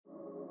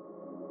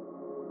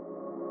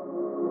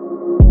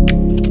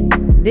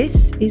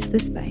This is The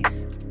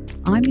Space.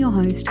 I'm your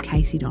host,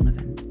 Casey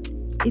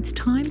Donovan. It's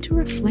time to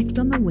reflect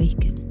on the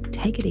week and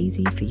take it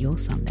easy for your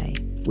Sunday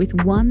with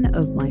one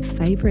of my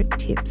favourite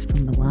tips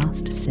from the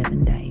last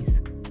 7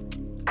 days.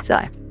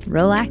 So,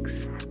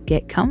 relax,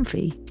 get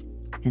comfy,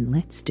 and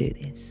let's do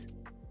this.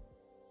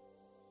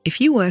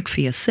 If you work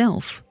for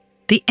yourself,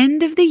 the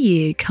end of the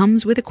year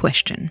comes with a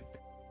question.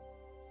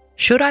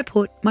 Should I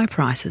put my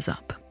prices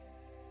up?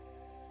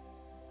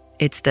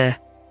 It's the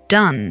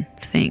done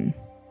thing.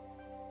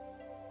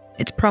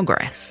 It's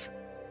progress.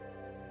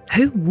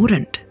 Who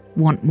wouldn't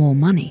want more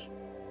money?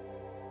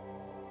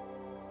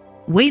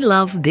 We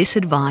love this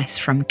advice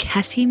from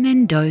Cassie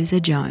Mendoza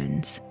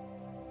Jones.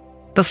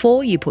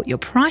 Before you put your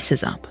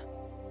prices up,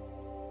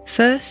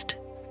 first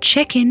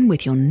check in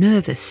with your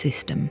nervous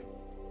system.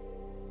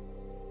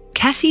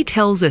 Cassie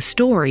tells a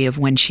story of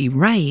when she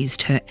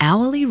raised her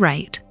hourly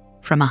rate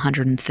from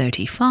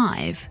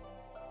 $135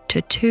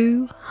 to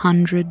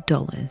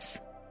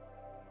 $200.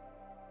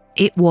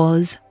 It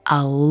was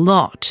a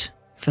lot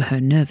for her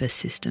nervous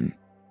system.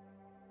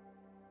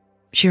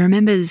 She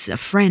remembers a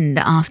friend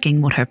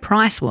asking what her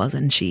price was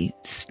and she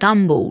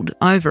stumbled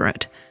over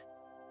it.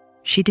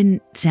 She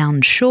didn't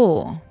sound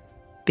sure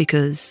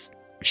because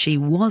she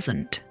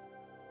wasn't.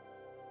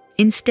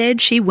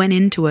 Instead, she went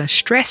into a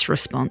stress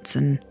response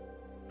and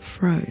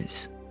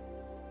froze.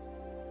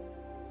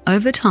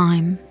 Over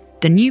time,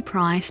 the new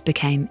price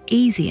became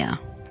easier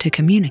to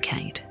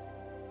communicate.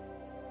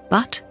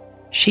 But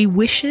she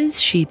wishes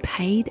she'd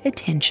paid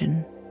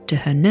attention to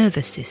her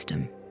nervous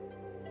system.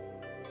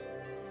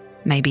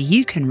 Maybe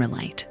you can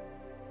relate.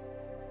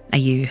 Are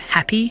you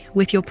happy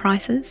with your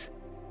prices?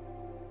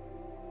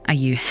 Are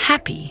you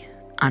happy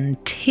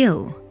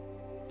until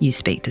you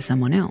speak to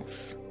someone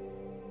else?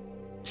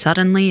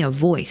 Suddenly a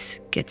voice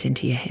gets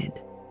into your head.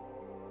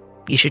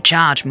 You should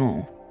charge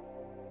more.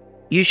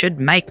 You should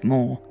make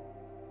more.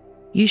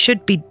 You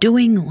should be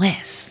doing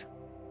less.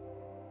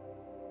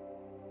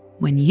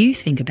 When you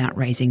think about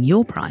raising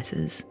your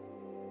prices,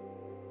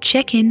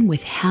 check in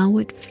with how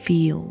it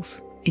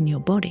feels in your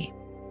body.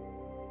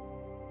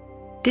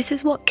 This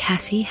is what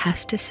Cassie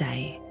has to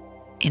say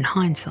in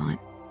hindsight.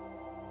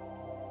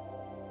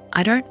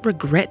 I don't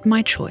regret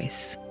my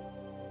choice,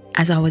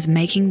 as I was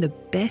making the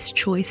best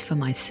choice for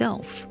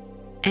myself,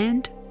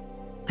 and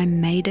I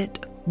made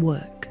it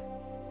work.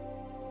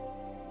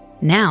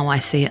 Now I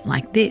see it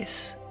like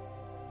this.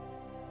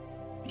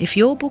 If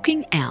you're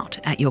booking out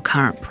at your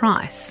current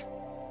price,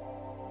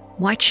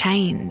 why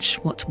change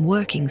what's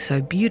working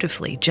so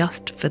beautifully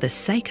just for the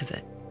sake of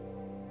it?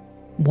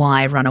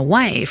 Why run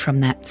away from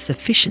that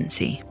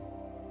sufficiency?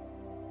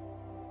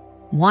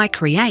 Why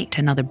create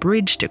another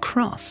bridge to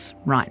cross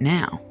right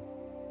now?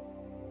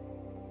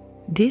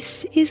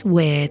 This is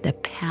where the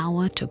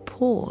power to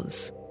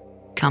pause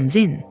comes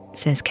in,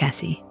 says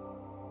Cassie.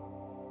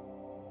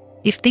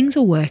 If things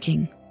are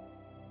working,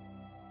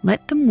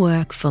 let them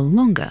work for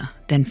longer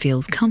than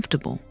feels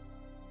comfortable.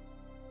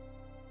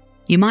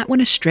 You might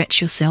want to stretch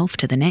yourself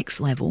to the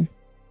next level.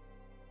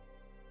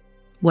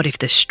 What if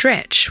the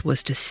stretch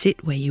was to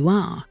sit where you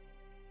are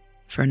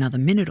for another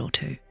minute or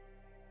two,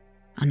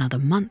 another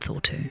month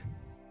or two?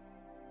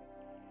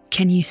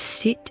 Can you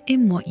sit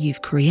in what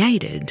you've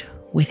created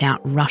without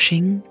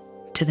rushing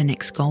to the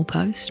next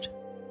goalpost?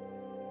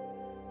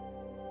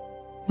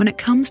 When it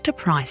comes to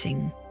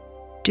pricing,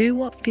 do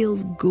what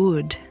feels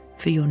good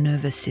for your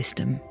nervous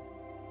system.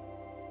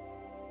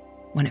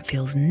 When it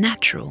feels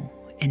natural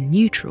and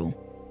neutral,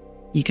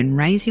 you can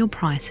raise your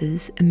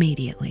prices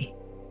immediately.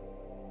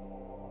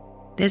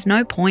 There's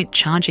no point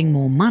charging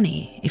more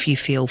money if you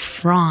feel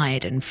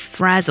fried and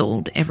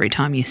frazzled every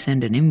time you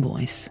send an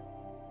invoice.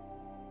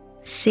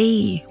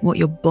 See what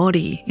your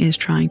body is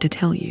trying to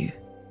tell you.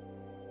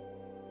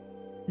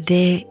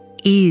 There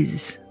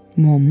is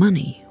more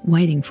money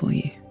waiting for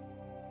you.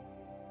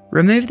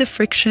 Remove the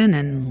friction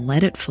and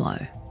let it flow.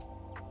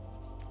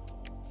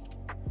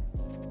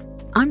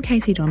 I'm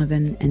Casey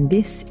Donovan, and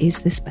this is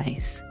The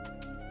Space.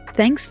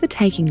 Thanks for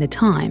taking the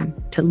time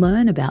to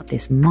learn about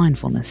this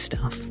mindfulness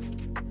stuff.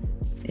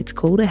 It's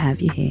cool to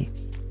have you here.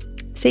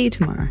 See you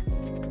tomorrow.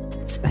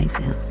 Space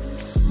out.